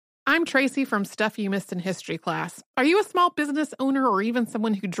I'm Tracy from Stuff You Missed in History class. Are you a small business owner or even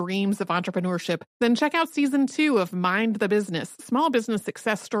someone who dreams of entrepreneurship? Then check out Season 2 of Mind the Business, Small Business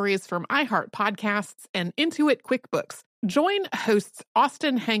Success Stories from iHeart Podcasts and Intuit QuickBooks. Join hosts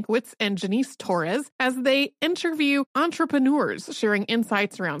Austin Hankwitz and Janice Torres as they interview entrepreneurs sharing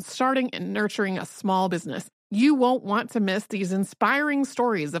insights around starting and nurturing a small business. You won't want to miss these inspiring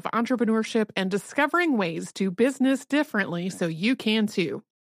stories of entrepreneurship and discovering ways to business differently so you can too.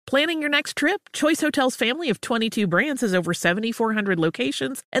 Planning your next trip? Choice Hotels' family of 22 brands has over 7,400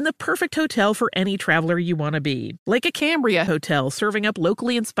 locations and the perfect hotel for any traveler you want to be. Like a Cambria Hotel, serving up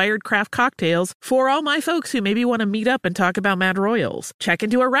locally inspired craft cocktails for all my folks who maybe want to meet up and talk about Mad Royals. Check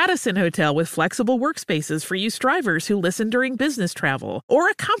into a Radisson Hotel with flexible workspaces for you strivers who listen during business travel. Or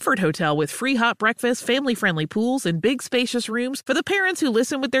a Comfort Hotel with free hot breakfast, family-friendly pools, and big spacious rooms for the parents who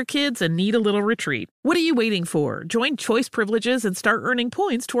listen with their kids and need a little retreat. What are you waiting for? Join Choice Privileges and start earning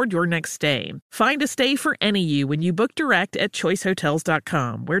points toward your next stay. Find a stay for any you when you book direct at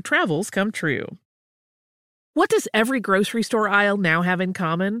choicehotels.com, where travels come true. What does every grocery store aisle now have in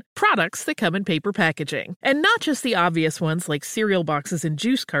common? Products that come in paper packaging. And not just the obvious ones like cereal boxes and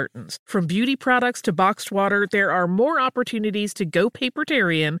juice cartons. From beauty products to boxed water, there are more opportunities to go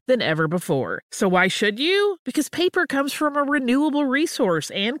papertarian than ever before. So why should you? Because paper comes from a renewable resource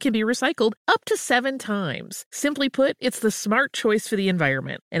and can be recycled up to 7 times. Simply put, it's the smart choice for the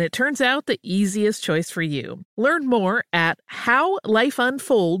environment. And it turns out the easiest choice for you. Learn more at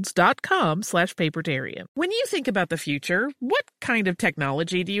howlifeunfolds.com/papertarian. When you think about the future, what kind of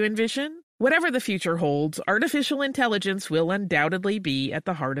technology do you envision? Whatever the future holds, artificial intelligence will undoubtedly be at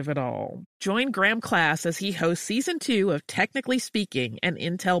the heart of it all. Join Graham Class as he hosts Season 2 of Technically Speaking, an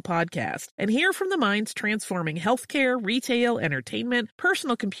Intel podcast, and hear from the minds transforming healthcare, retail, entertainment,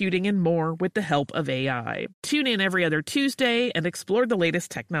 personal computing, and more with the help of AI. Tune in every other Tuesday and explore the latest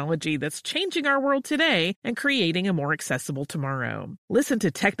technology that's changing our world today and creating a more accessible tomorrow. Listen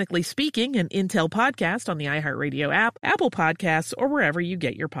to Technically Speaking, an Intel podcast on the iHeartRadio app, Apple Podcasts, or wherever you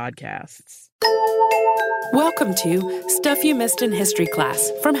get your podcasts. Welcome to Stuff You Missed in History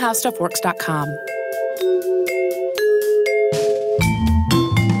class from HowStuffWorks.com.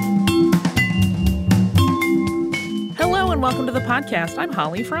 Hello and welcome to the podcast. I'm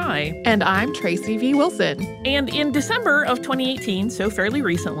Holly Fry. And I'm Tracy V. Wilson. And in December of 2018, so fairly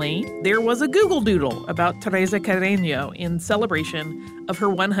recently, there was a Google Doodle about Teresa Carreño in celebration of her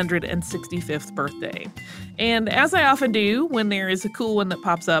 165th birthday. And as I often do when there is a cool one that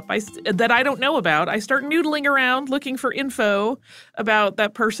pops up that I don't know about, I start noodling around looking for info about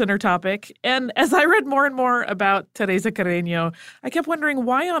that person or topic. And as I read more and more about Teresa Carreño, I kept wondering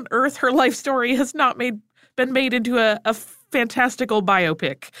why on earth her life story has not been made into a fantastical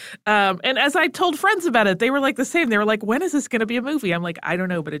biopic. And as I told friends about it, they were like the same. They were like, when is this going to be a movie? I'm like, I don't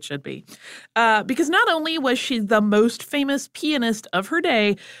know, but it should be. Because not only was she the most famous pianist of her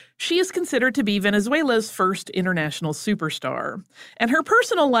day, she is considered to be Venezuela's first international superstar. And her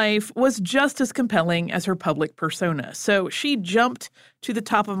personal life was just as compelling as her public persona. So she jumped to the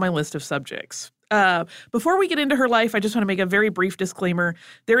top of my list of subjects. Before we get into her life, I just want to make a very brief disclaimer.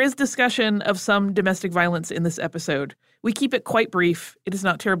 There is discussion of some domestic violence in this episode. We keep it quite brief. It is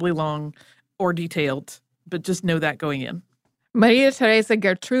not terribly long or detailed, but just know that going in. Maria Teresa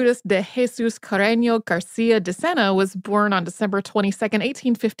Gertrudis de Jesus Carreño Garcia de Sena was born on December 22nd,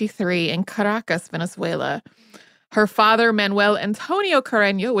 1853 in Caracas, Venezuela. Her father, Manuel Antonio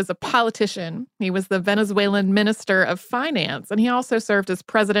Carreño, was a politician. He was the Venezuelan Minister of Finance, and he also served as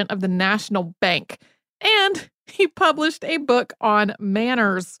president of the National Bank. And he published a book on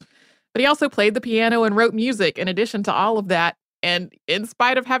manners. But he also played the piano and wrote music in addition to all of that. And in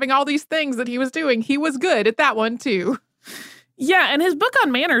spite of having all these things that he was doing, he was good at that one, too. Yeah, and his book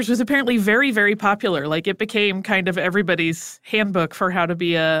on manners was apparently very, very popular. Like, it became kind of everybody's handbook for how to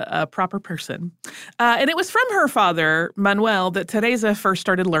be a proper person. And it was from her father, Manuel, that Teresa first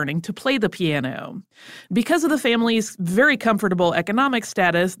started learning to play the piano. Because of the family's very comfortable economic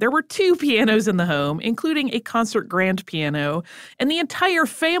status, there were 2 pianos in the home, including a concert grand piano, and the entire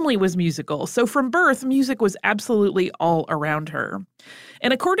family was musical. So from birth, music was absolutely all around her.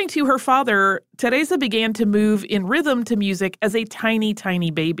 And according to her father, Teresa began to move in rhythm to music as a tiny,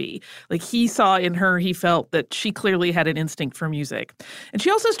 tiny baby. Like, he saw in her, he felt that she clearly had an instinct for music. And she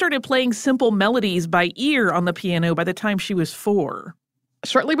also started playing simple melodies by ear on the piano by the time she was 4.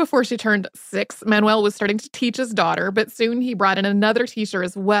 Shortly before she turned 6, Manuel was starting to teach his daughter, but soon he brought in another teacher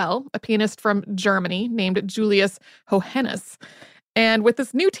as well, a pianist from Germany named Julius Hohenus. And with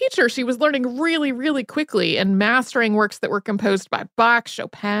this new teacher, she was learning really, really quickly and mastering works that were composed by Bach,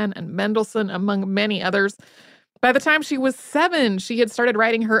 Chopin, and Mendelssohn, among many others. By the time she was 7, she had started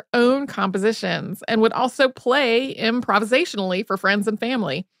writing her own compositions and would also play improvisationally for friends and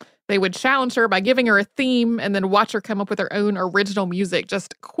family. They would challenge her by giving her a theme and then watch her come up with her own original music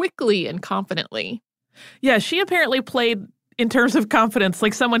just quickly and confidently. Yeah, she apparently played in terms of confidence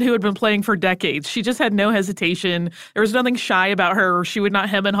like someone who had been playing for decades. She just had no hesitation. There was nothing shy about her. She would not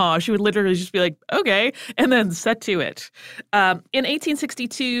hem and haw. She would literally just be like, okay, and then set to it. In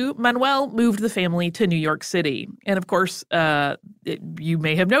 1862, Manuel moved the family to New York City. And of course, you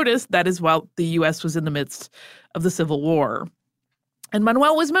may have noticed that is while the U.S. was in the midst of the Civil War. And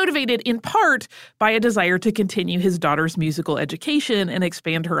Manuel was motivated in part by a desire to continue his daughter's musical education and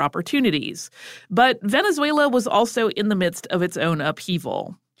expand her opportunities. But Venezuela was also in the midst of its own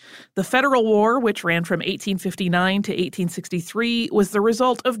upheaval. The Federal War, which ran from 1859 to 1863, was the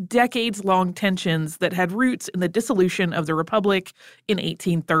result of decades-long tensions that had roots in the dissolution of the Republic in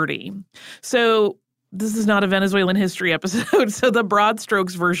 1830. So this is not a Venezuelan history episode, so the broad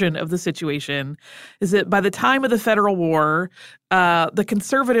strokes version of the situation is that by the time of the Federal War, the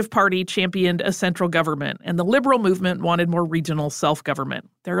Conservative Party championed a central government, and the liberal movement wanted more regional self-government.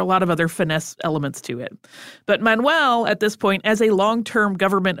 There are a lot of other finesse elements to it. But Manuel, at this point, as a long-term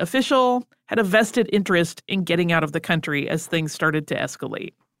government official, had a vested interest in getting out of the country as things started to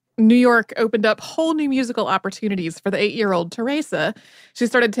escalate. New York opened up whole new musical opportunities for the 8-year-old Teresa. She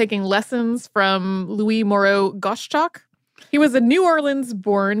started taking lessons from Louis Moreau Gottschalk. He was a New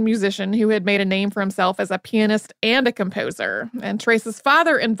Orleans-born musician who had made a name for himself as a pianist and a composer. And Teresa's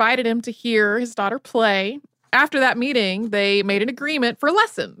father invited him to hear his daughter play. After that meeting, they made an agreement for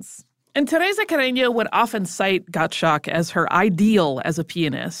lessons. And Teresa Carreño would often cite Gottschalk as her ideal as a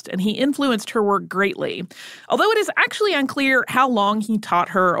pianist, and he influenced her work greatly. Although it is actually unclear how long he taught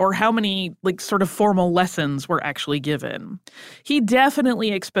her or how many, sort of formal lessons were actually given. He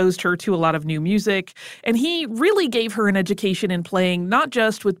definitely exposed her to a lot of new music, and he really gave her an education in playing not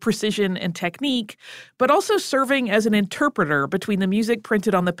just with precision and technique, but also serving as an interpreter between the music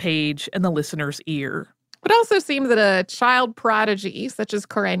printed on the page and the listener's ear. It also seemed that a child prodigy, such as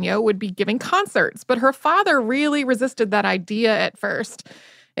Carreño, would be giving concerts, but her father really resisted that idea at first.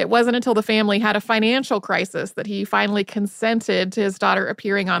 It wasn't until the family had a financial crisis that he finally consented to his daughter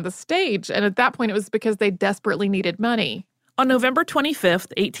appearing on the stage, and at that point it was because they desperately needed money. On November 25th,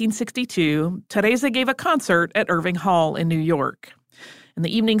 1862, Teresa gave a concert at Irving Hall in New York. And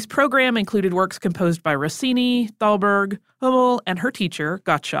the evening's program included works composed by Rossini, Thalberg, Hummel, and her teacher,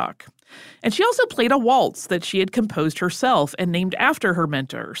 Gottschalk. And she also played a waltz that she had composed herself and named after her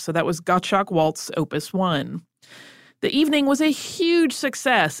mentor. So that was Gottschalk Waltz Opus 1. The evening was a huge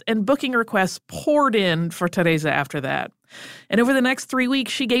success, and booking requests poured in for Teresa after that. And over the next 3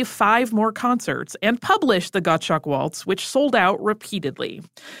 weeks, she gave 5 more concerts and published the Gottschalk Waltz, which sold out repeatedly.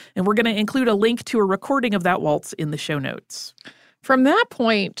 And we're going to include a link to a recording of that waltz in the show notes. From that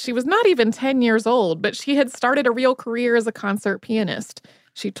point, she was not even 10 years old, but she had started a real career as a concert pianist.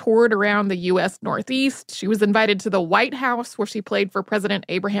 She toured around the U.S. Northeast. She was invited to the White House, where she played for President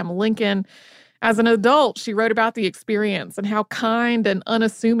Abraham Lincoln. As an adult, she wrote about the experience and how kind and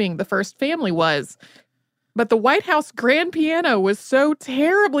unassuming the first family was. But the White House grand piano was so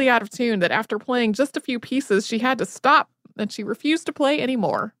terribly out of tune that after playing just a few pieces, she had to stop, and she refused to play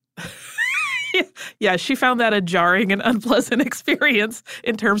anymore. Yeah, she found that a jarring and unpleasant experience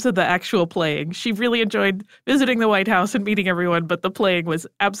in terms of the actual playing. She really enjoyed visiting the White House and meeting everyone, but the playing was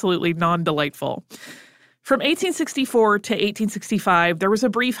absolutely non-delightful. From 1864 to 1865, there was a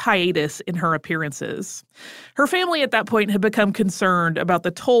brief hiatus in her appearances. Her family at that point had become concerned about the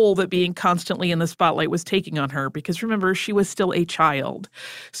toll that being constantly in the spotlight was taking on her because, remember, she was still a child.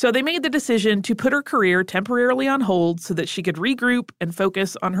 So they made the decision to put her career temporarily on hold so that she could regroup and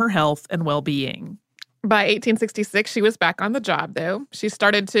focus on her health and well-being. By 1866, she was back on the job, though. She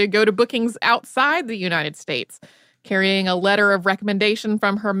started to go to bookings outside the United States. Carrying a letter of recommendation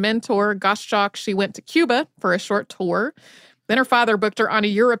from her mentor, Gottschalk, she went to Cuba for a short tour. Then her father booked her on a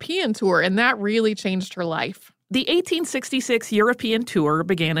European tour, and that really changed her life. The 1866 European tour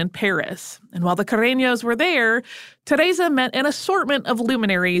began in Paris, and while the Carreños were there, Teresa met an assortment of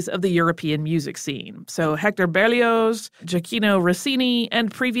luminaries of the European music scene. So Hector Berlioz, Gioacchino Rossini,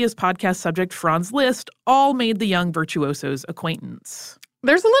 and previous podcast subject Franz Liszt all made the young virtuoso's acquaintance.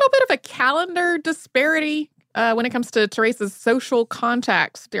 There's a little bit of a calendar disparity when it comes to Teresa's social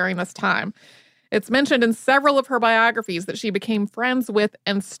contacts during this time. It's mentioned in several of her biographies that she became friends with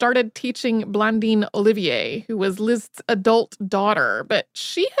and started teaching Blandine Olivier, who was Liszt's adult daughter, but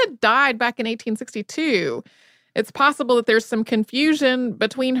she had died back in 1862. It's possible that there's some confusion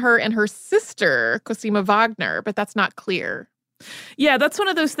between her and her sister, Cosima Wagner, but that's not clear. Yeah, that's one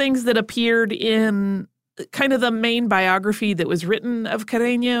of those things that appeared in kind of the main biography that was written of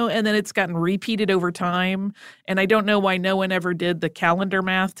Carreño, and then it's gotten repeated over time. And I don't know why no one ever did the calendar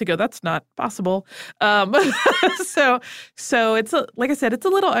math to go, that's not possible. So it's, like I said, it's a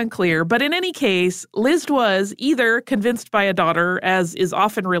little unclear. But in any case, Liszt was either convinced by a daughter, as is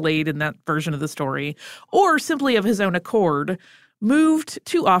often relayed in that version of the story, or simply of his own accord, moved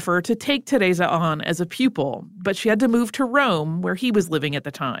to offer to take Teresa on as a pupil, but she had to move to Rome, where he was living at the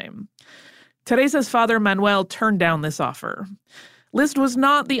time. Teresa's father, Manuel, turned down this offer. Liszt was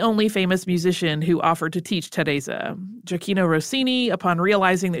not the only famous musician who offered to teach Teresa. Gioachino Rossini, upon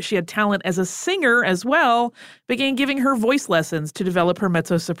realizing that she had talent as a singer as well, began giving her voice lessons to develop her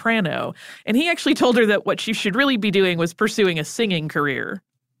mezzo-soprano, and he actually told her that what she should really be doing was pursuing a singing career.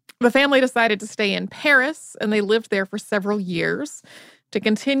 The family decided to stay in Paris, and they lived there for several years. To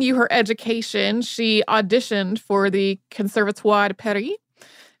continue her education, she auditioned for the Conservatoire de Paris,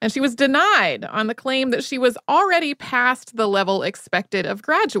 and she was denied on the claim that she was already past the level expected of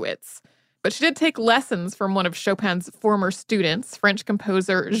graduates. But she did take lessons from one of Chopin's former students, French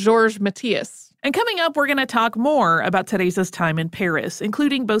composer Georges Mathias. And coming up, we're going to talk more about Teresa's time in Paris,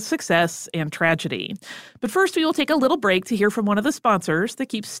 including both success and tragedy. But first, we will take a little break to hear from one of the sponsors that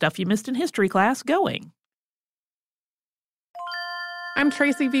keeps Stuff You Missed in History Class going. I'm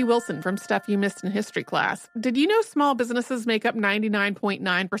Tracy V. Wilson from Stuff You Missed in History Class. Did you know small businesses make up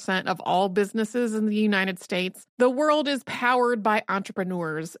 99.9% of all businesses in the United States? The world is powered by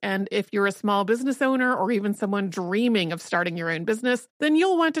entrepreneurs, and if you're a small business owner or even someone dreaming of starting your own business, then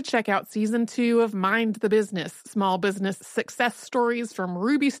you'll want to check out Season 2 of Mind the Business, small business success stories from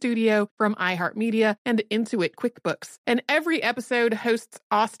Ruby Studio, from iHeartMedia, and Intuit QuickBooks. And every episode, hosts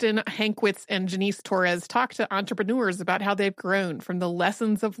Austin Hankwitz and Janice Torres talk to entrepreneurs about how they've grown from the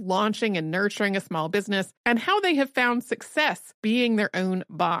lessons of launching and nurturing a small business and how they have found success being their own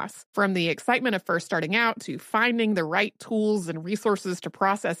boss. From the excitement of first starting out to finding the right tools and resources to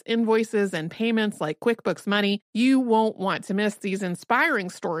process invoices and payments like QuickBooks Money, you won't want to miss these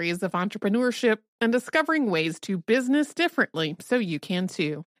inspiring stories of entrepreneurship and discovering ways to business differently so you can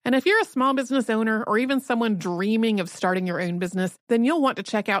too. And if you're a small business owner or even someone dreaming of starting your own business, then you'll want to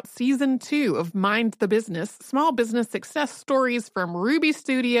check out Season 2 of Mind the Business, small business success stories from Ruby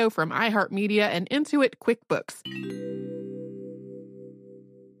Studio, from iHeartMedia, and Intuit QuickBooks.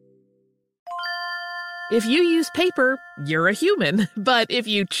 If you use paper, you're a human. But if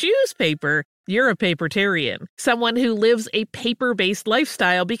you choose paper, you're a papertarian, someone who lives a paper-based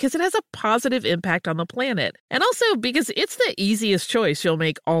lifestyle because it has a positive impact on the planet. And also because it's the easiest choice you'll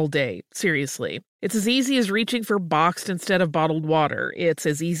make all day, seriously. It's as easy as reaching for boxed instead of bottled water. It's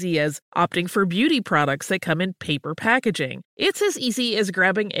as easy as opting for beauty products that come in paper packaging. It's as easy as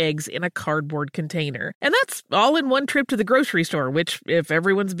grabbing eggs in a cardboard container. And that's all in one trip to the grocery store, which, if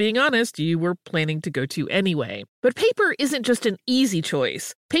everyone's being honest, you were planning to go to anyway. But paper isn't just an easy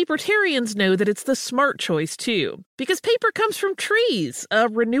choice. Papertarians know that it's the smart choice, too. Because paper comes from trees, a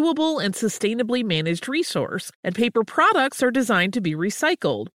renewable and sustainably managed resource. And paper products are designed to be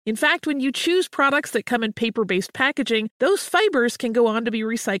recycled. In fact, when you choose products that come in paper-based packaging, those fibers can go on to be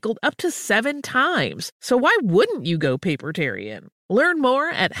recycled up to 7 times. So why wouldn't you go papertarian? Learn more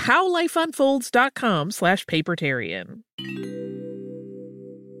at howlifeunfolds.com/papertarian.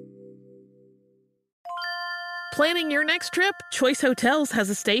 Planning your next trip? Choice Hotels has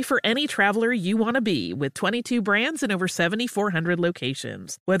a stay for any traveler you want to be, with 22 brands and over 7,400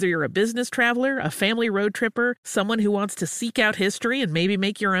 locations. Whether you're a business traveler, a family road tripper, someone who wants to seek out history and maybe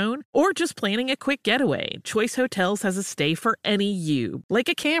make your own, or just planning a quick getaway, Choice Hotels has a stay for any you. Like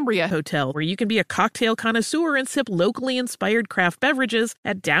a Cambria Hotel, where you can be a cocktail connoisseur and sip locally inspired craft beverages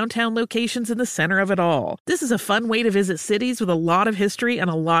at downtown locations in the center of it all. This is a fun way to visit cities with a lot of history and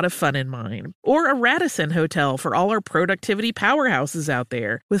a lot of fun in mind. Or a Radisson Hotel for all our productivity powerhouses out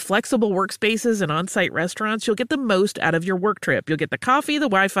there. With flexible workspaces and on-site restaurants, you'll get the most out of your work trip. You'll get the coffee, the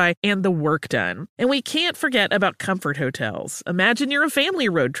Wi-Fi, and the work done. And we can't forget about Comfort Hotels. Imagine you're a family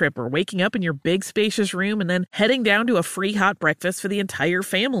road tripper, waking up in your big spacious room and then heading down to a free hot breakfast for the entire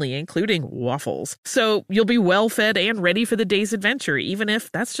family, including waffles. So you'll be well fed and ready for the day's adventure, even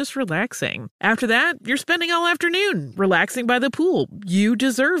if that's just relaxing. After that, you're spending all afternoon relaxing by the pool. You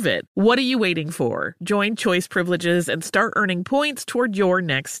deserve it. What are you waiting for? Join Choice Privileges and start earning points toward your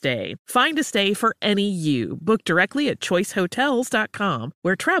next stay. Find a stay for any you. Book directly at choicehotels.com,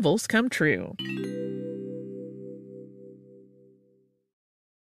 where travels come true.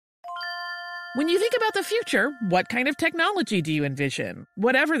 When you think about the future, what kind of technology do you envision?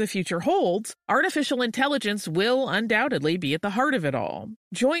 Whatever the future holds, artificial intelligence will undoubtedly be at the heart of it all.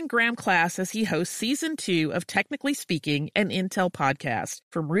 Join Graham Class as he hosts Season 2 of Technically Speaking, an Intel podcast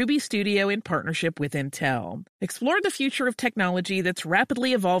from Ruby Studio in partnership with Intel. Explore the future of technology that's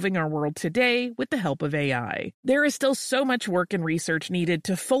rapidly evolving our world today with the help of AI. There is still so much work and research needed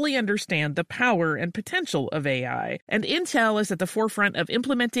to fully understand the power and potential of AI, and Intel is at the forefront of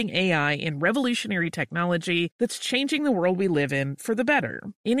implementing AI in revolutionary technology that's changing the world we live in for the better.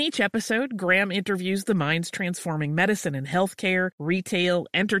 In each episode, Graham interviews the minds transforming medicine and healthcare, retail,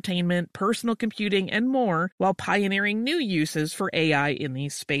 entertainment, personal computing, and more, while pioneering new uses for AI in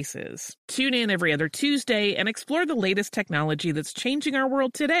these spaces. Tune in every other Tuesday and explore the latest technology that's changing our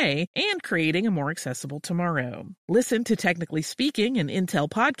world today and creating a more accessible tomorrow. Listen to Technically Speaking, an Intel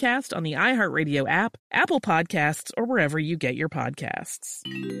podcast on the iHeartRadio app, Apple Podcasts, or wherever you get your podcasts.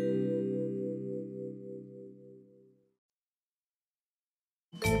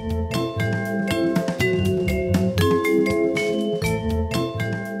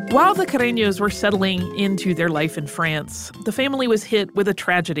 While the Carreños were settling into their life in France, the family was hit with a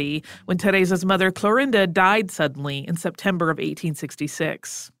tragedy when Teresa's mother, Clorinda, died suddenly in September of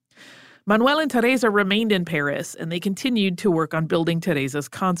 1866. Manuel and Teresa remained in Paris, and they continued to work on building Teresa's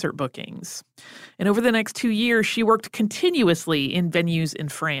concert bookings. And over the next 2 years, she worked continuously in venues in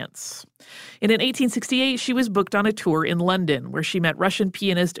France. And in 1868, she was booked on a tour in London, where she met Russian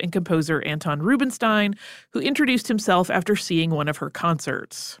pianist and composer Anton Rubinstein, who introduced himself after seeing one of her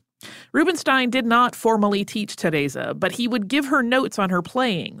concerts. Rubinstein did not formally teach Teresa, but he would give her notes on her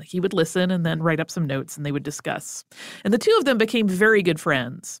playing. He would listen and then write up some notes, and they would discuss. And the two of them became very good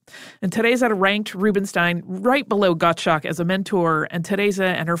friends. And Teresa ranked Rubinstein right below Gottschalk as a mentor, and Teresa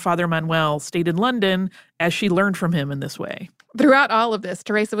and her father Manuel stayed in London as she learned from him in this way. Throughout all of this,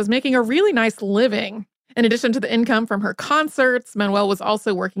 Teresa was making a really nice living. In addition to the income from her concerts, Manuel was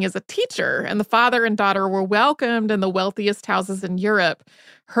also working as a teacher, and the father and daughter were welcomed in the wealthiest houses in Europe.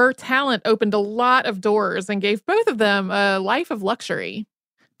 Her talent opened a lot of doors and gave both of them a life of luxury.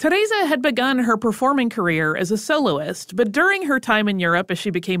 Teresa had begun her performing career as a soloist, but during her time in Europe, as she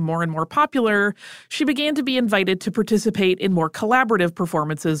became more and more popular, she began to be invited to participate in more collaborative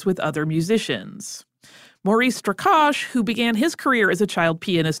performances with other musicians. Maurice Strakosch, who began his career as a child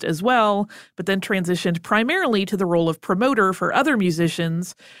pianist as well, but then transitioned primarily to the role of promoter for other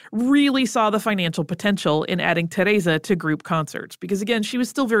musicians, really saw the financial potential in adding Teresa to group concerts, because again, she was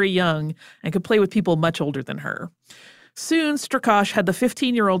still very young and could play with people much older than her. Soon, Strakosch had the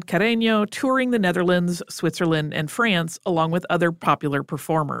 15-year-old Carreño touring the Netherlands, Switzerland, and France, along with other popular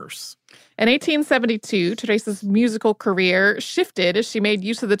performers. In 1872, Teresa's musical career shifted as she made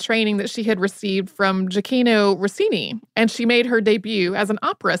use of the training that she had received from Gioacchino Rossini, and she made her debut as an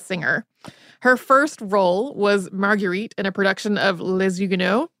opera singer. Her first role was Marguerite in a production of Les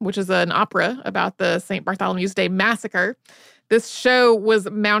Huguenots, which is an opera about the St. Bartholomew's Day massacre. This show was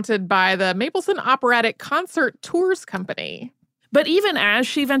mounted by the Mapleson Operatic Concert Tours Company. But even as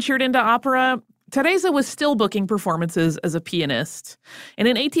she ventured into opera, Teresa was still booking performances as a pianist. And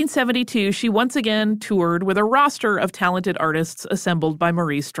in 1872, she once again toured with a roster of talented artists assembled by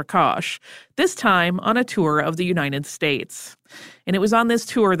Maurice Strakosch, this time on a tour of the United States. And it was on this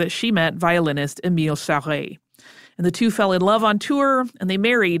tour that she met violinist Émile Charret. And the two fell in love on tour, and they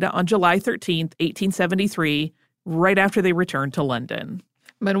married on July 13th, 1873, right after they returned to London.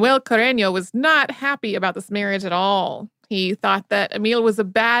 Manuel Carreño was not happy about this marriage at all. He thought that Émile was a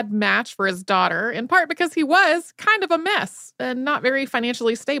bad match for his daughter, in part because he was kind of a mess and not very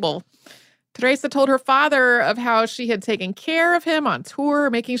financially stable. Teresa told her father of how she had taken care of him on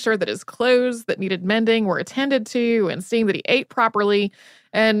tour, making sure that his clothes that needed mending were attended to and seeing that he ate properly.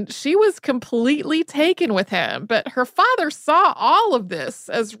 And she was completely taken with him. But her father saw all of this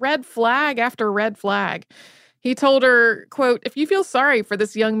as red flag after red flag. He told her, quote, "If you feel sorry for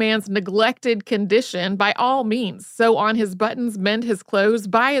this young man's neglected condition, by all means, sew on his buttons, mend his clothes,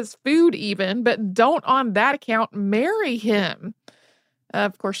 buy his food even, but don't on that account marry him."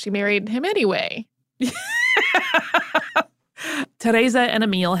 Of course, she married him anyway. Teresa and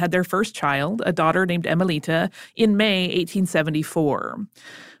Émile had their first child, a daughter named Emilita, in May 1874.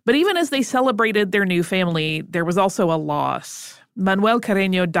 But even as they celebrated their new family, there was also a loss. Manuel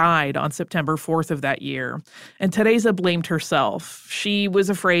Carreño died on September 4th of that year, and Teresa blamed herself. She was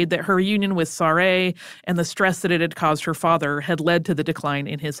afraid that her union with Charret and the stress that it had caused her father had led to the decline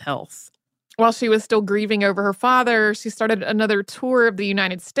in his health. While she was still grieving over her father, she started another tour of the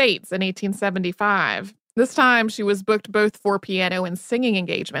United States in 1875. This time, she was booked both for piano and singing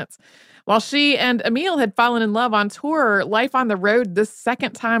engagements. While she and Émile had fallen in love on tour, life on the road this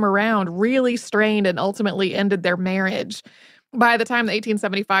second time around really strained and ultimately ended their marriage. By the time the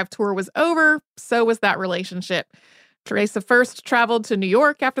 1875 tour was over, so was that relationship. Teresa first traveled to New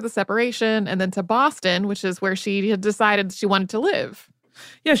York after the separation and then to Boston, which is where she had decided she wanted to live.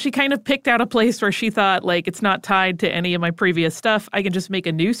 Yeah, she kind of picked out a place where she thought, like, it's not tied to any of my previous stuff. I can just make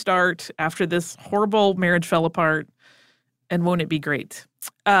a new start after this horrible marriage fell apart. And won't it be great?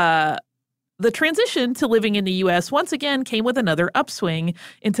 The transition to living in the U.S. once again came with another upswing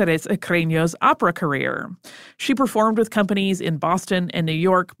in Teresa Carreño's opera career. She performed with companies in Boston and New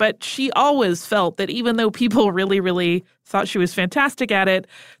York, but she always felt that even though people really, really thought she was fantastic at it,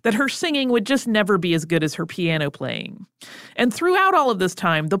 that her singing would just never be as good as her piano playing. And throughout all of this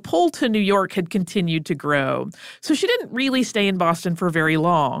time, the pull to New York had continued to grow. So she didn't really stay in Boston for very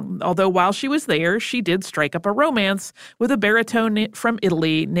long, although while she was there, she did strike up a romance with a baritone from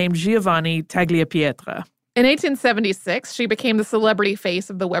Italy named Giovanni Tagliapietra. In 1876, she became the celebrity face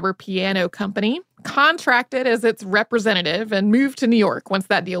of the Weber Piano Company, contracted as its representative, and moved to New York once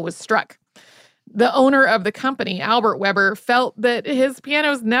that deal was struck. The owner of the company, Albert Weber, felt that his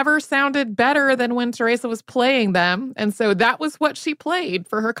pianos never sounded better than when Teresa was playing them, and so that was what she played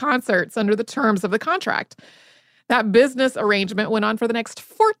for her concerts under the terms of the contract. That business arrangement went on for the next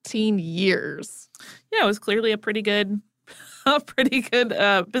 14 years. Yeah, it was clearly a pretty good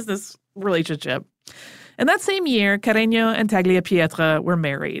business relationship. And that same year, Carreño and Tagliapietra were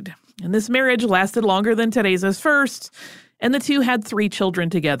married. And this marriage lasted longer than Teresa's first, and the two had 3 children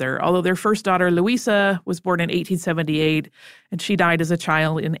together, although their first daughter, Luisa, was born in 1878, and she died as a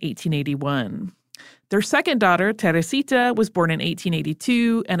child in 1881. Their second daughter, Teresita, was born in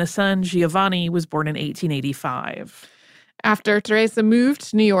 1882, and a son, Giovanni, was born in 1885. After Teresa moved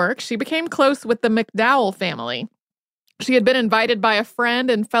to New York, she became close with the McDowell family. She had been invited by a friend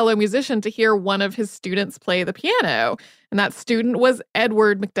and fellow musician to hear one of his students play the piano, and that student was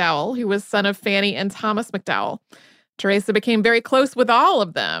Edward McDowell, who was son of Fanny and Thomas McDowell. Teresa became very close with all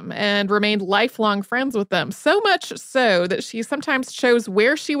of them and remained lifelong friends with them, so much so that she sometimes chose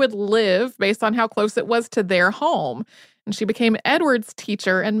where she would live based on how close it was to their home, and she became Edward's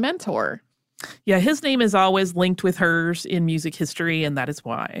teacher and mentor. Yeah, his name is always linked with hers in music history, and that is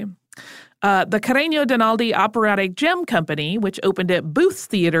why. The Carreño Donaldi Operatic Gem Company, which opened at Booth's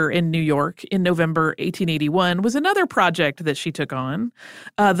Theater in New York in November 1881, was another project that she took on.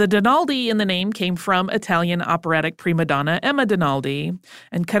 The Donaldi in the name came from Italian operatic prima donna Emma Donaldi,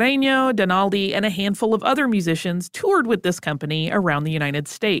 and Carreño, Donaldi, and a handful of other musicians toured with this company around the United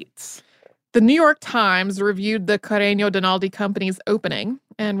States. The New York Times reviewed the Carreño Donaldi Company's opening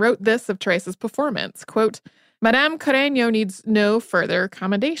and wrote this of Teresa's performance, quote, Madame Carreño needs no further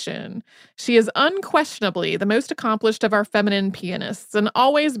commendation. She is unquestionably the most accomplished of our feminine pianists and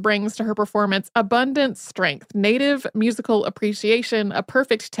always brings to her performance abundant strength, native musical appreciation, a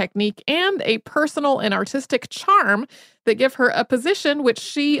perfect technique, and a personal and artistic charm that give her a position which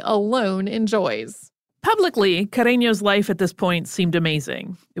she alone enjoys. Publicly, Carreño's life at this point seemed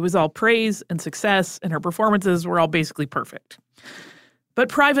amazing. It was all praise and success, and her performances were all basically perfect. But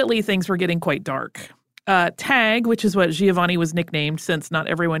privately, things were getting quite dark. Tag, which is what Giovanni was nicknamed since not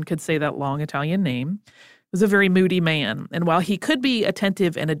everyone could say that long Italian name, was a very moody man. And while he could be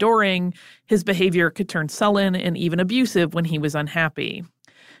attentive and adoring, his behavior could turn sullen and even abusive when he was unhappy.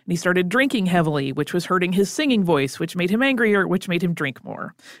 And he started drinking heavily, which was hurting his singing voice, which made him angrier, which made him drink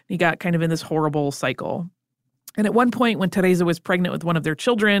more. He got kind of in this horrible cycle. And at one point, when Teresa was pregnant with one of their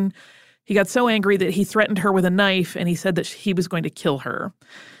children, he got so angry that he threatened her with a knife, and he said that he was going to kill her.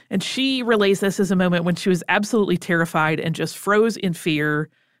 And she relays this as a moment when she was absolutely terrified and just froze in fear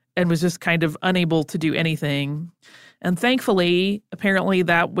and was just kind of unable to do anything. And thankfully, apparently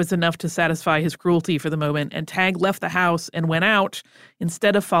that was enough to satisfy his cruelty for the moment, and Tag left the house and went out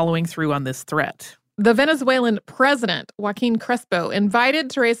instead of following through on this threat. The Venezuelan president, Joaquin Crespo, invited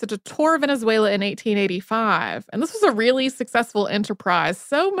Teresa to tour Venezuela in 1885. And this was a really successful enterprise,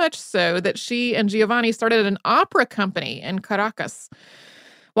 so much so that she and Giovanni started an opera company in Caracas.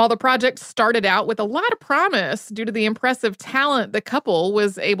 While the project started out with a lot of promise due to the impressive talent the couple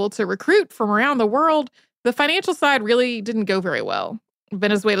was able to recruit from around the world, the financial side really didn't go very well.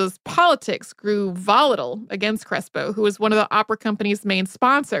 Venezuela's politics grew volatile against Crespo, who was one of the opera company's main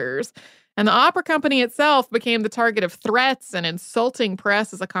sponsors. And the opera company itself became the target of threats and insulting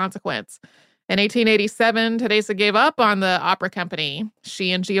press as a consequence. In 1887, Teresa gave up on the opera company.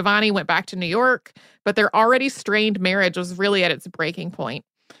 She and Giovanni went back to New York, but their already strained marriage was really at its breaking point.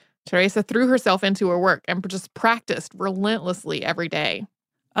 Teresa threw herself into her work and just practiced relentlessly every day.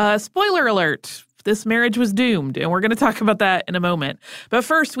 Spoiler alert, this marriage was doomed, and we're going to talk about that in a moment. But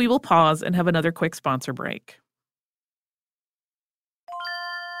first, we will pause and have another quick sponsor break.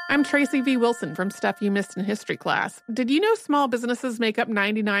 I'm Tracy V. Wilson from Stuff You Missed in History Class. Did you know small businesses make up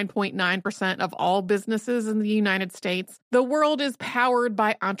 99.9% of all businesses in the United States? The world is powered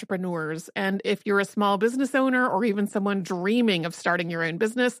by entrepreneurs, and if you're a small business owner or even someone dreaming of starting your own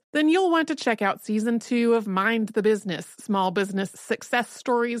business, then you'll want to check out Season 2 of Mind the Business, small business success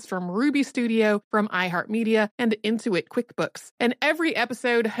stories from Ruby Studio, from iHeartMedia, and Intuit QuickBooks. And every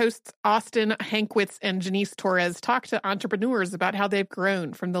episode, hosts Austin Hankwitz and Janice Torres talk to entrepreneurs about how they've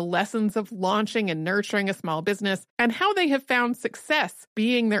grown from the lessons of launching and nurturing a small business and how they have found success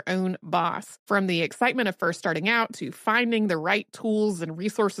being their own boss. From the excitement of first starting out to finding the right tools and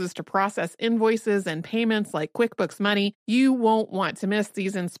resources to process invoices and payments like QuickBooks Money, you won't want to miss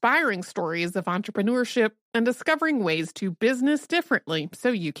these inspiring stories of entrepreneurship and discovering ways to business differently so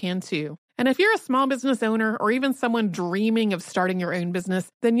you can too. And if you're a small business owner or even someone dreaming of starting your own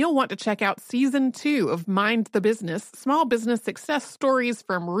business, then you'll want to check out Season 2 of Mind the Business, small business success stories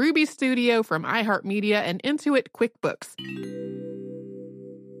from Ruby Studio, from iHeartMedia, and Intuit QuickBooks.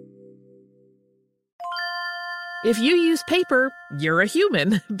 If you use paper, you're a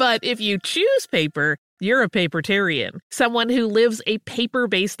human. But if you choose paper, you're a papertarian, someone who lives a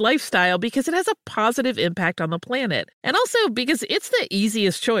paper-based lifestyle because it has a positive impact on the planet. And also because it's the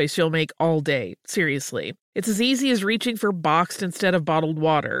easiest choice you'll make all day, seriously. It's as easy as reaching for boxed instead of bottled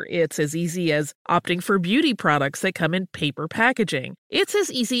water. It's as easy as opting for beauty products that come in paper packaging. It's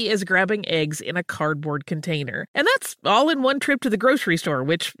as easy as grabbing eggs in a cardboard container. And that's all in one trip to the grocery store,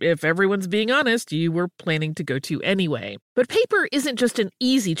 which, if everyone's being honest, you were planning to go to anyway. But paper isn't just an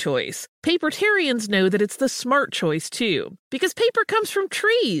easy choice. Papertarians know that it's the smart choice, too. Because paper comes from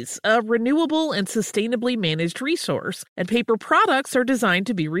trees, a renewable and sustainably managed resource. And paper products are designed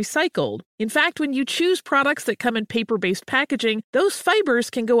to be recycled. In fact, when you choose products that come in paper-based packaging, those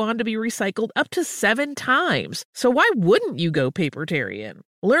fibers can go on to be recycled up to 7 times. So why wouldn't you go papertarian?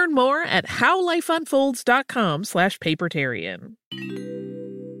 Learn more at howlifeunfolds.com/papertarian.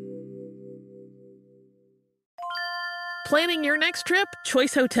 Planning your next trip?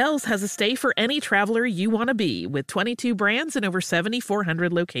 Choice Hotels has a stay for any traveler you want to be, with 22 brands and over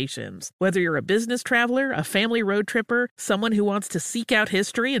 7,400 locations. Whether you're a business traveler, a family road tripper, someone who wants to seek out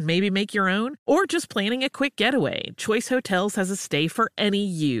history and maybe make your own, or just planning a quick getaway, Choice Hotels has a stay for any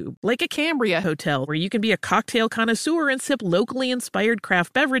you. Like a Cambria Hotel, where you can be a cocktail connoisseur and sip locally inspired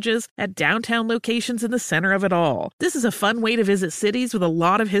craft beverages at downtown locations in the center of it all. This is a fun way to visit cities with a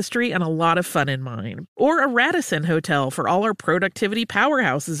lot of history and a lot of fun in mind. Or a Radisson Hotel for all our productivity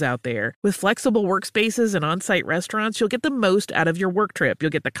powerhouses out there. With flexible workspaces and on-site restaurants, you'll get the most out of your work trip. You'll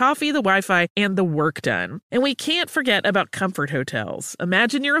get the coffee, the Wi-Fi, and the work done. And we can't forget about Comfort Hotels.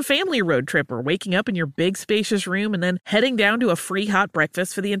 Imagine you're a family road tripper, waking up in your big spacious room and then heading down to a free hot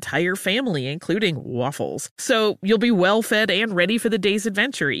breakfast for the entire family, including waffles. So you'll be well fed and ready for the day's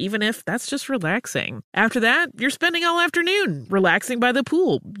adventure, even if that's just relaxing. After that, you're spending all afternoon relaxing by the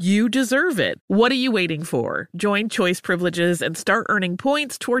pool. You deserve it. What are you waiting for? Join Choice Privileges and start earning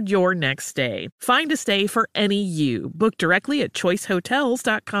points toward your next stay. Find a stay for any you. Book directly at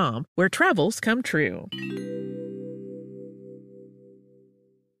choicehotels.com, where travels come true.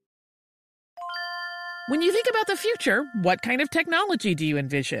 When you think about the future, what kind of technology do you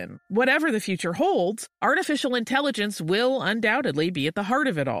envision? Whatever the future holds, artificial intelligence will undoubtedly be at the heart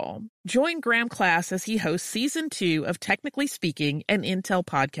of it all. Join Graham Class as he hosts Season 2 of Technically Speaking, an Intel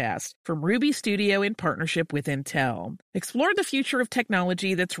podcast from Ruby Studio in partnership with Intel. Explore the future of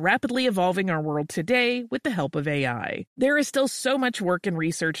technology that's rapidly evolving our world today with the help of AI. There is still so much work and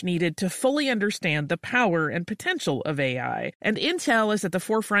research needed to fully understand the power and potential of AI, and Intel is at the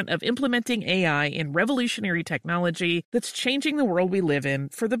forefront of implementing AI in revolutionary technology that's changing the world we live in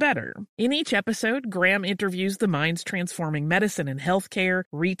for the better. In each episode, Graham interviews the minds transforming medicine and healthcare,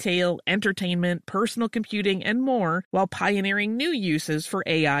 retail, entertainment, personal computing, and more, while pioneering new uses for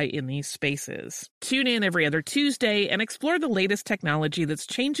AI in these spaces. Tune in every other Tuesday and explore the latest technology that's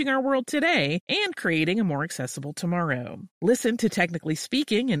changing our world today and creating a more accessible tomorrow. Listen to Technically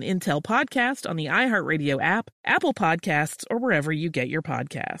Speaking, an Intel podcast on the iHeartRadio app, Apple Podcasts, or wherever you get your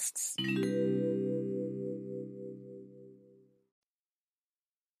podcasts.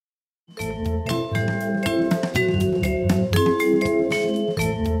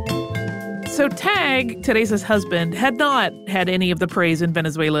 So Tag, Teresa's husband, had not had any of the praise in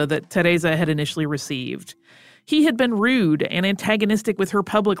Venezuela that Teresa had initially received. He had been rude and antagonistic with her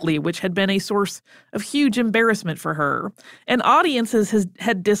publicly, which had been a source of huge embarrassment for her, and audiences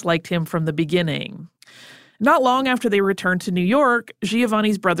had disliked him from the beginning. Not long after they returned to New York,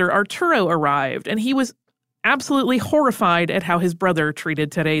 Giovanni's brother Arturo arrived, and he was absolutely horrified at how his brother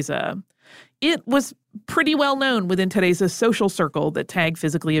treated Teresa. It was pretty well known within Teresa's social circle that Tagg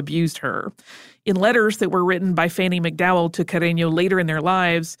physically abused her. In letters that were written by Fanny McDowell to Carreño later in their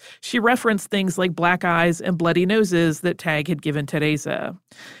lives, she referenced things like black eyes and bloody noses that Tagg had given Teresa.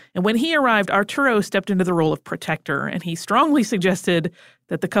 And when he arrived, Arturo stepped into the role of protector, and he strongly suggested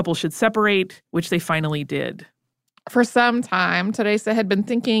that the couple should separate, which they finally did. For some time, Teresa had been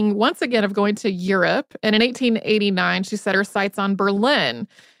thinking once again of going to Europe, and in 1889, she set her sights on Berlin.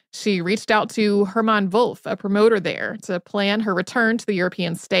 She reached out to Hermann Wolf, a promoter there, to plan her return to the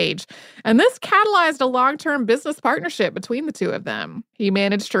European stage. And this catalyzed a long-term business partnership between the two of them. He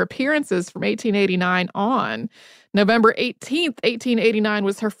managed her appearances from 1889 on. November 18th, 1889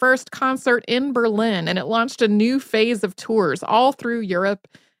 was her first concert in Berlin, and it launched a new phase of tours all through Europe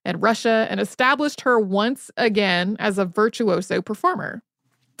and Russia and established her once again as a virtuoso performer.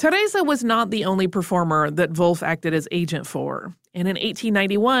 Teresa was not the only performer that Wolf acted as agent for. And in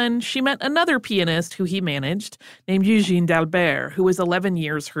 1891, she met another pianist who he managed, named Eugène d'Albert, who was 11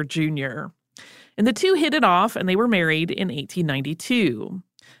 years her junior. And the two hit it off, and they were married in 1892.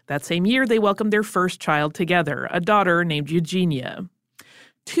 That same year, they welcomed their first child together, a daughter named Eugenia.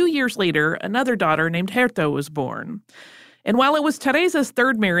 2 years later, another daughter named Herta was born. And while it was Teresa's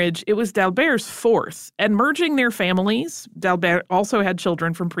third marriage, it was d'Albert's fourth. And merging their families, d'Albert also had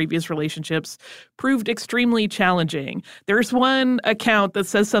children from previous relationships, proved extremely challenging. There's one account that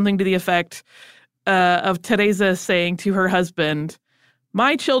says something to the effect of Teresa saying to her husband,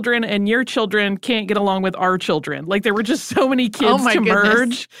 "My children and your children can't get along with our children." Like there were just so many kids to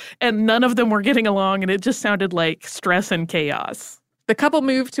merge, and none of them were getting along, and it just sounded like stress and chaos. The couple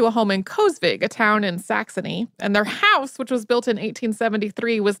moved to a home in Coswig, a town in Saxony, and their house, which was built in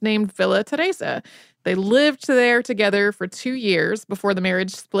 1873, was named Villa Teresa. They lived there together for 2 years before the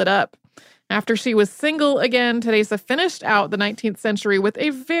marriage split up. After she was single again, Teresa finished out the 19th century with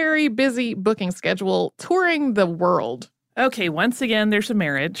a very busy booking schedule, touring the world. Okay, once again, there's a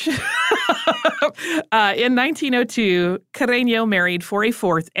marriage. In 1902, Carreño married for a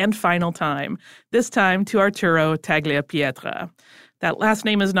fourth and final time, this time to Arturo Tagliapietra. That last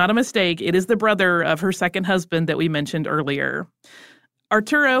name is not a mistake. It is the brother of her second husband that we mentioned earlier.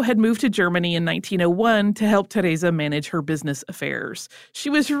 Arturo had moved to Germany in 1901 to help Teresa manage her business affairs. She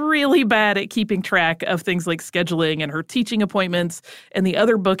was really bad at keeping track of things like scheduling and her teaching appointments and the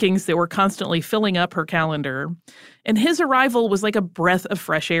other bookings that were constantly filling up her calendar. And his arrival was like a breath of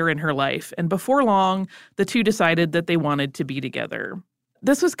fresh air in her life. And before long, the two decided that they wanted to be together.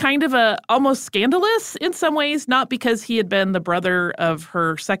 This was kind of almost scandalous in some ways, not because he had been the brother of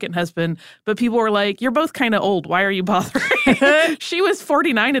her second husband, but people were like, "You're both kind of old. Why are you bothering?" She was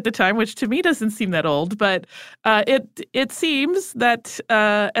 49 at the time, which to me doesn't seem that old, but it seems that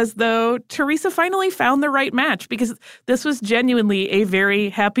as though Teresa finally found the right match, because this was genuinely a very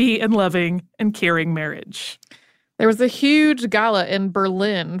happy and loving and caring marriage. There was a huge gala in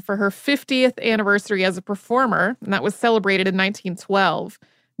Berlin for her 50th anniversary as a performer, and that was celebrated in 1912.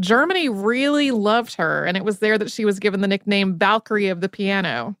 Germany really loved her, and it was there that she was given the nickname Valkyrie of the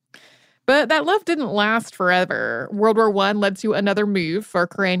piano. But that love didn't last forever. World War I led to another move for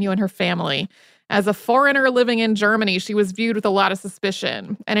Carreño and her family. As a foreigner living in Germany, she was viewed with a lot of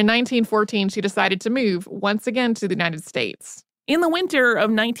suspicion, and in 1914, she decided to move once again to the United States. In the winter of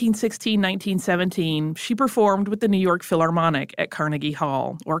 1916-1917, she performed with the New York Philharmonic at Carnegie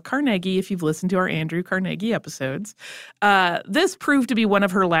Hall, or Carnegie if you've listened to our Andrew Carnegie episodes. This proved to be one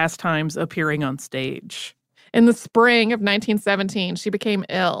of her last times appearing on stage. In the spring of 1917, she became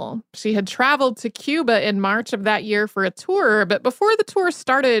ill. She had traveled to Cuba in March of that year for a tour, but before the tour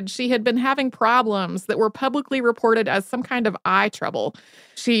started, she had been having problems that were publicly reported as some kind of eye trouble.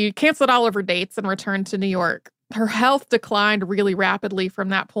 She canceled all of her dates and returned to New York. Her health declined really rapidly from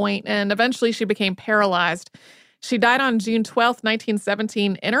that point, and eventually she became paralyzed. She died on June 12,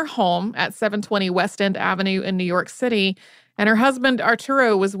 1917, in her home at 720 West End Avenue in New York City, and her husband,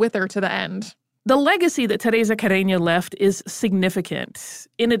 Arturo, was with her to the end. The legacy that Teresa Carreño left is significant.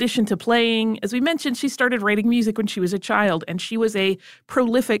 In addition to playing, as we mentioned, she started writing music when she was a child, and she was a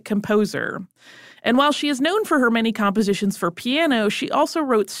prolific composer. And while she is known for her many compositions for piano, she also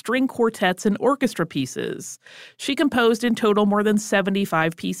wrote string quartets and orchestra pieces. She composed in total more than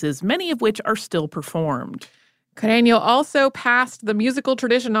 75 pieces, many of which are still performed. Carreño also passed the musical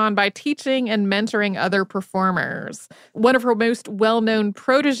tradition on by teaching and mentoring other performers. One of her most well-known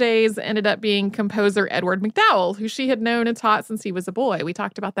protégés ended up being composer Edward MacDowell, who she had known and taught since he was a boy. We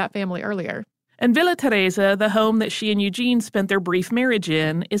talked about that family earlier. And Villa Teresa, the home that she and Eugene spent their brief marriage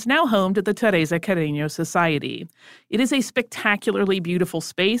in, is now home to the Teresa Carreño Society. It is a spectacularly beautiful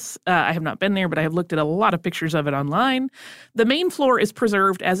space. I have not been there, but I have looked at a lot of pictures of it online. The main floor is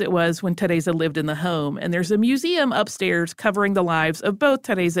preserved as it was when Teresa lived in the home, and there's a museum upstairs covering the lives of both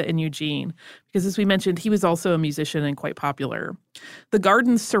Teresa and Eugene, because as we mentioned, he was also a musician and quite popular. The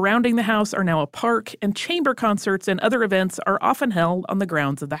gardens surrounding the house are now a park, and chamber concerts and other events are often held on the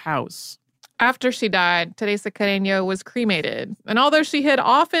grounds of the house. After she died, Teresa Carreño was cremated. And although she had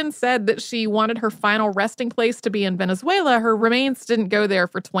often said that she wanted her final resting place to be in Venezuela, her remains didn't go there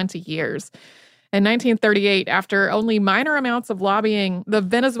for 20 years. In 1938, after only minor amounts of lobbying, the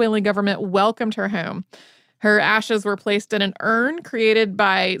Venezuelan government welcomed her home. Her ashes were placed in an urn created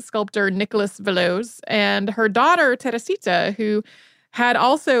by sculptor Nicolas Veloz, and her daughter, Teresita, who had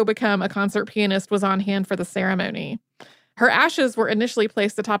also become a concert pianist, was on hand for the ceremony. Her ashes were initially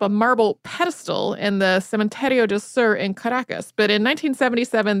placed atop a marble pedestal in the Cementerio del Sur in Caracas, but in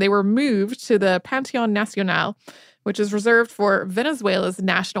 1977, they were moved to the Panteón Nacional, which is reserved for Venezuela's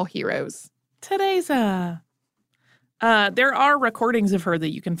national heroes. Teresa. There are recordings of her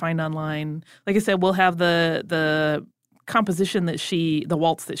that you can find online. Like I said, we'll have the composition the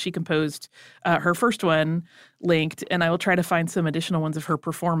waltz that she composed, her first one, linked, and I will try to find some additional ones of her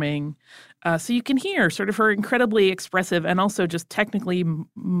performing, so you can hear sort of her incredibly expressive and also just technically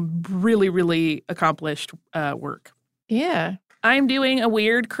really, really accomplished work. Yeah. I'm doing a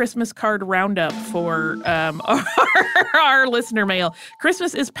weird Christmas card roundup for our listener mail.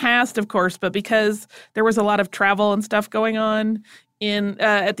 Christmas is past, of course, but because there was a lot of travel and stuff going on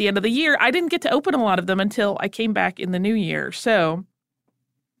at the end of the year, I didn't get to open a lot of them until I came back in the new year. So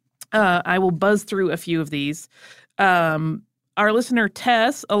I will buzz through a few of these. Our listener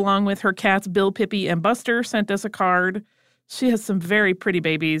Tess, along with her cats Bill, Pippi, and Buster, sent us a card. She has some very pretty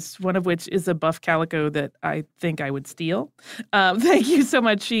babies, one of which is a buff calico that I think I would steal. Thank you so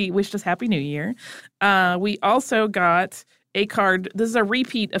much. She wished us Happy New Year. We also got a card. This is a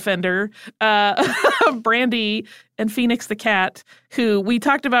repeat offender, Brandy and Phoenix the cat, who we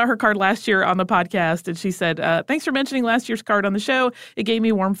talked about her card last year on the podcast. And she said, thanks for mentioning last year's card on the show. It gave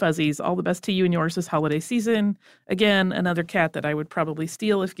me warm fuzzies. All the best to you and yours this holiday season. Again, another cat that I would probably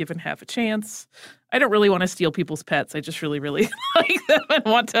steal if given half a chance. I don't really want to steal people's pets. I just really, really like them and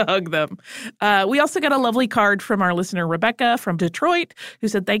want to hug them. We also got a lovely card from our listener, Rebecca from Detroit, who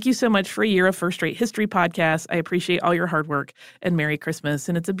said, thank you so much for a year of First Rate History podcast. I appreciate all your hard work and Merry Christmas.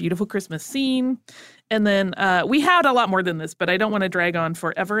 And it's a beautiful Christmas scene. And then we had a lot more than this, but I don't want to drag on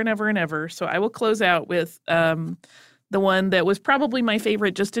forever and ever and ever. So I will close out with the one that was probably my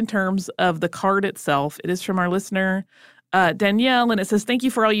favorite just in terms of the card itself. It is from our listener, Danielle, and it says, thank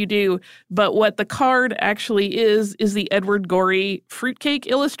you for all you do. But what the card actually is the Edward Gorey fruitcake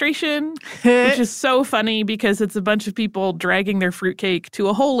illustration, which is so funny because it's a bunch of people dragging their fruitcake to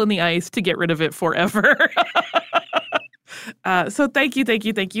a hole in the ice to get rid of it forever. So thank you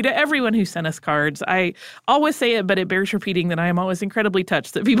to everyone who sent us cards. I always say it, but it bears repeating that I am always incredibly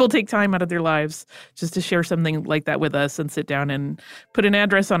touched that people take time out of their lives just to share something like that with us and sit down and put an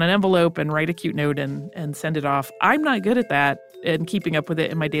address on an envelope and write a cute note and send it off. I'm not good at that and keeping up with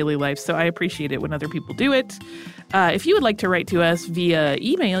it in my daily life, so I appreciate it when other people do it. If you would like to write to us via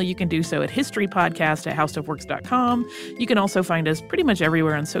email, you can do so at historypodcast@howstuffworks.com. You can also find us pretty much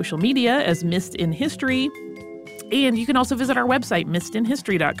everywhere on social media as Missed in History. And you can also visit our website,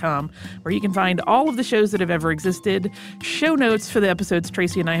 missedinhistory.com, where you can find all of the shows that have ever existed, show notes for the episodes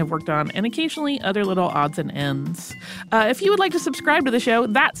Tracy and I have worked on, and occasionally other little odds and ends. If you would like to subscribe to the show,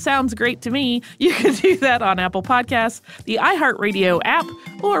 that sounds great to me. You can do that on Apple Podcasts, the iHeartRadio app,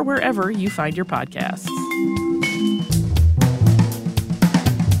 or wherever you find your podcasts.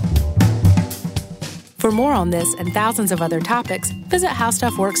 For more on this and thousands of other topics, visit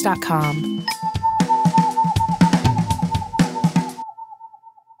howstuffworks.com.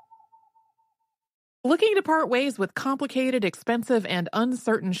 Looking to part ways with complicated, expensive, and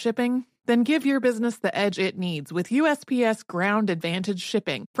uncertain shipping? Then give your business the edge it needs with USPS Ground Advantage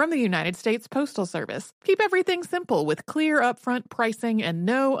shipping from the United States Postal Service. Keep everything simple with clear upfront pricing and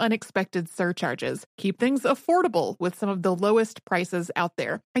no unexpected surcharges. Keep things affordable with some of the lowest prices out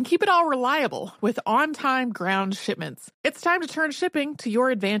there. And keep it all reliable with on-time ground shipments. It's time to turn shipping to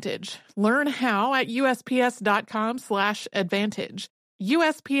your advantage. Learn how at USPS.com/advantage.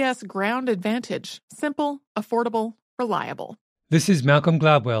 USPS Ground Advantage. Simple, affordable, reliable. This is Malcolm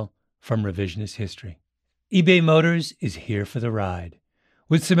Gladwell from Revisionist History. eBay Motors is here for the ride.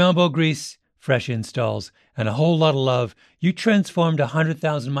 With some elbow grease, fresh installs, and a whole lot of love, you transformed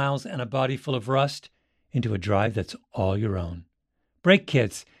 100,000 miles and a body full of rust into a drive that's all your own. Brake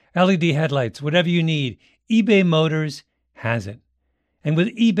kits, LED headlights, whatever you need, eBay Motors has it. And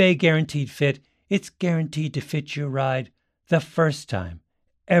with eBay Guaranteed Fit, it's guaranteed to fit your ride the first time,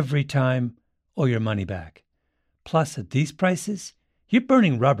 every time, or your money back. Plus, at these prices, you're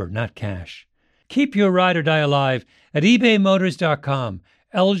burning rubber, not cash. Keep your ride or die alive at ebaymotors.com.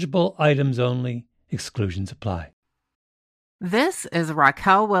 Eligible items only. Exclusions apply. This is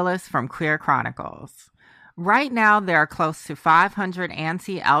Raquel Willis from Queer Chronicles. Right now, there are close to 500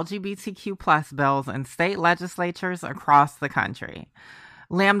 anti-LGBTQ+ bills in state legislatures across the country.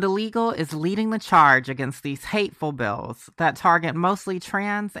 Lambda Legal is leading the charge against these hateful bills that target mostly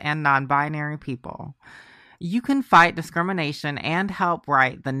trans and non-binary people. You can fight discrimination and help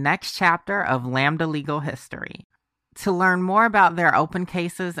write the next chapter of Lambda Legal history. To learn more about their open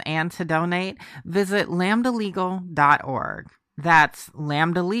cases and to donate, visit lambdalegal.org. That's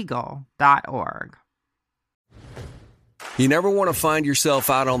lambdalegal.org. You never want to find yourself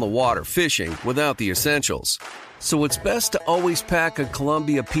out on the water fishing without the essentials. So it's best to always pack a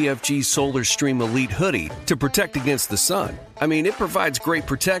Columbia PFG Solar Stream Elite hoodie to protect against the sun. I mean, it provides great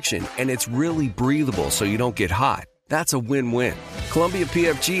protection and it's really breathable so you don't get hot. That's a win-win. Columbia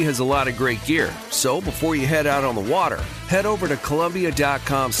PFG has a lot of great gear. So before you head out on the water, head over to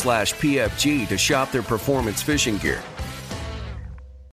Columbia.com/PFG to shop their performance fishing gear.